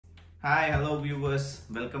Hi, hello viewers.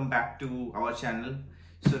 Welcome back to our channel.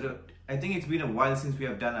 I think it's been a while since we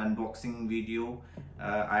have done unboxing video.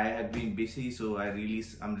 I had been busy, so I'm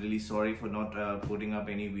really sorry for not putting up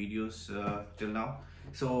any videos till now.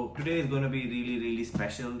 So today is going to be really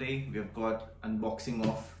special day. We have got unboxing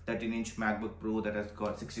of 13-inch MacBook Pro that has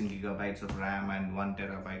got 16 gigabytes of RAM and 1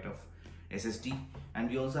 terabyte of SSD, and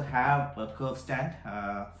we also have a curve stand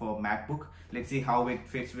for MacBook. Let's see how it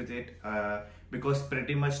fits with it, because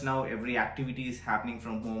pretty much now every activity is happening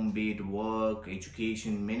from home, be it work,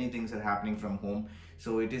 education, many things are happening from home.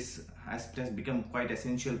 So it has become quite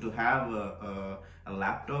essential to have a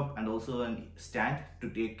laptop and also a stand to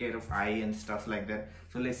take care of eye and stuff like that.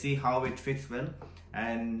 So let's see how it fits well,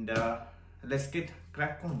 and let's get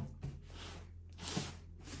crack on.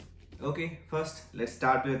 Okay, first let's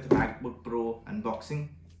start with MacBook Pro unboxing.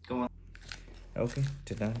 Come on. Okay,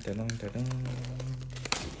 ta-da.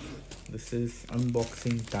 This is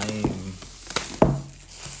unboxing time.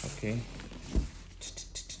 Okay,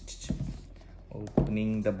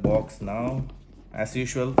 opening the box now. As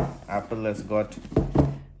usual, Apple has got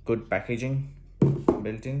good packaging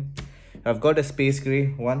built in. I've got a space gray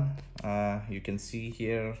one. You can see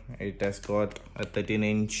here it has got a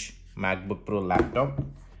 13-inch MacBook Pro laptop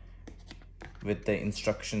with the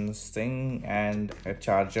instructions thing and a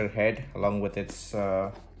charger head along with its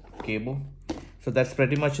cable. So that's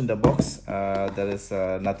pretty much in the box. There is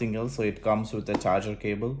nothing else. So it comes with a charger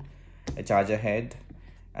cable, a charger head,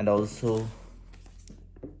 and also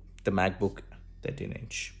the MacBook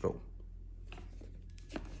 13-inch Pro.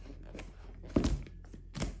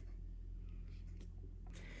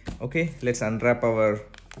 Okay, let's unwrap our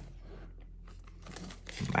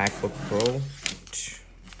MacBook Pro.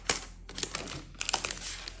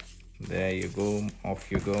 There you go,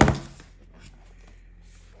 off you go.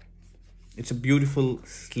 It's a beautiful,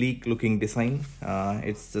 sleek looking design.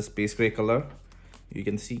 It's the space gray color. You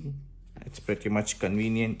can see it's pretty much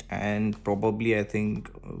convenient, and probably I think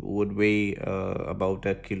would weigh about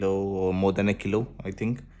a kilo or more than a kilo. I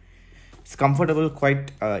think it's comfortable,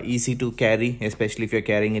 quite easy to carry, especially if you're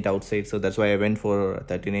carrying it outside. So that's why I went for a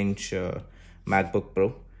 13-inch MacBook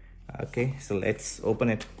Pro. Okay, so let's open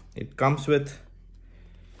it. It comes with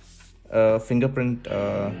fingerprint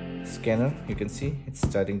scanner. You can see it's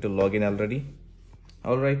starting to log in already.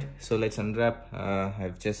 All right, so let's unwrap.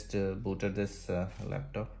 I've just booted this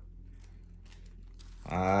laptop.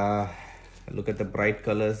 Look at the bright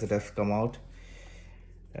colors that have come out.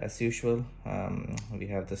 As usual, we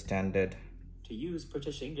have the standard. To use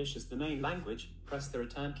British English as the main language, press the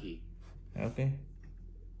return key. Okay,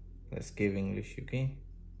 let's give English UK.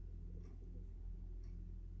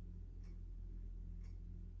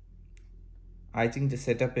 I think the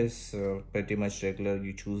setup is pretty much regular.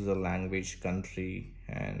 You choose the language, country,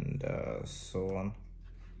 and so on.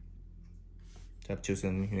 I've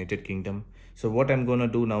chosen United Kingdom. So what I'm gonna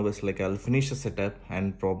do now is, like, I'll finish the setup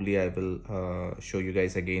and probably I will show you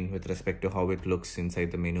guys again with respect to how it looks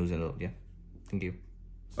inside the menus and all. Yeah, thank you.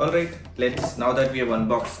 Alright, now that we have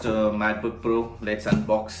unboxed MacBook Pro, let's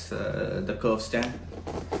unbox the curve stand.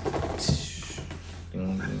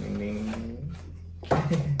 Ding, ding, ding,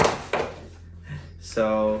 ding.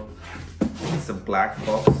 So it's a black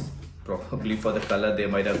box. Probably for the color they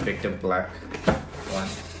might have picked a black one.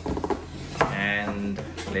 And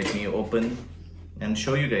let me open and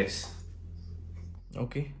show you guys.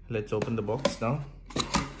 Okay, let's open the box now.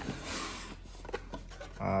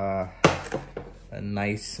 A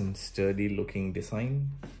nice and sturdy looking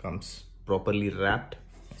design, comes properly wrapped,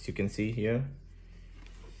 as you can see here.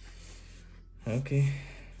 Okay,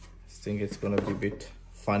 I think it's gonna be a bit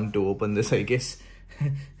fun to open this, I guess.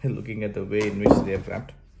 Looking at the way in which they have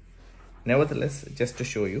wrapped. Nevertheless, just to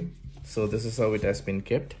show you, so this is how it has been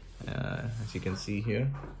kept. As you can see here,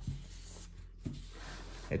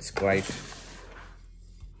 it's quite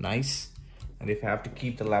nice. And if I have to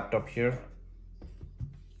keep the laptop here,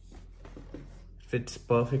 it fits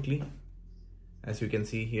perfectly, as you can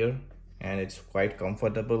see here, and it's quite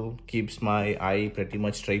comfortable, keeps my eye pretty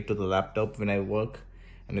much straight to the laptop when I work,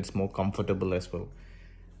 and it's more comfortable as well.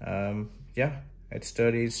 Yeah, it's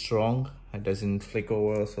sturdy, strong, it doesn't flick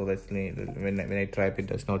over, so when I type it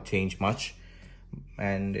does not change much,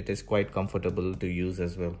 and it is quite comfortable to use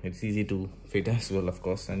as well. It's easy to fit as well, of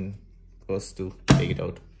course, and of course to take it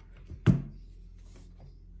out.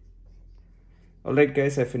 Alright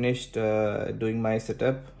guys, I finished doing my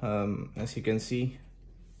setup. As you can see,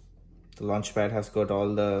 the launchpad has got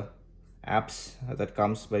all the apps that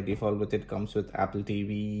comes by default with it. Comes with Apple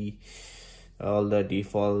TV, all the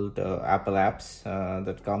default Apple apps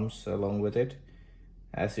that comes along with it,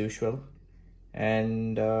 as usual.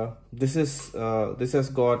 And this has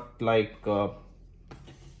got like 4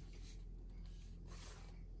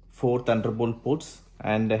 Thunderbolt ports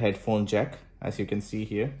and a headphone jack, as you can see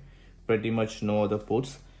here. Pretty much no other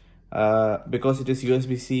ports. Because it is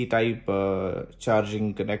USB-C type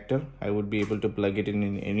charging connector, I would be able to plug it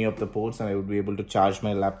in any of the ports and I would be able to charge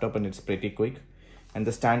my laptop, and it's pretty quick. And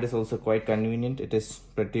the stand is also quite convenient. It is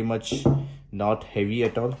pretty much not heavy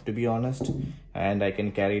at all, to be honest, and I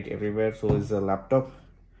can carry it everywhere. So is the laptop.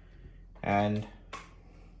 And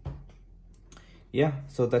yeah,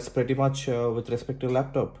 so that's pretty much with respect to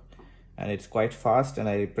laptop, and it's quite fast, and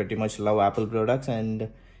I pretty much love Apple products,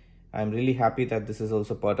 and I'm really happy that this is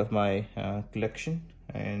also part of my collection.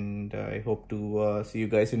 And I hope to see you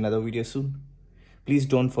guys in another video soon. Please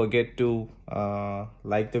don't forget to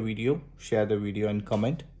like the video, share the video, and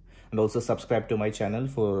comment, and also subscribe to my channel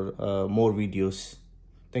for more videos.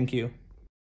 Thank you.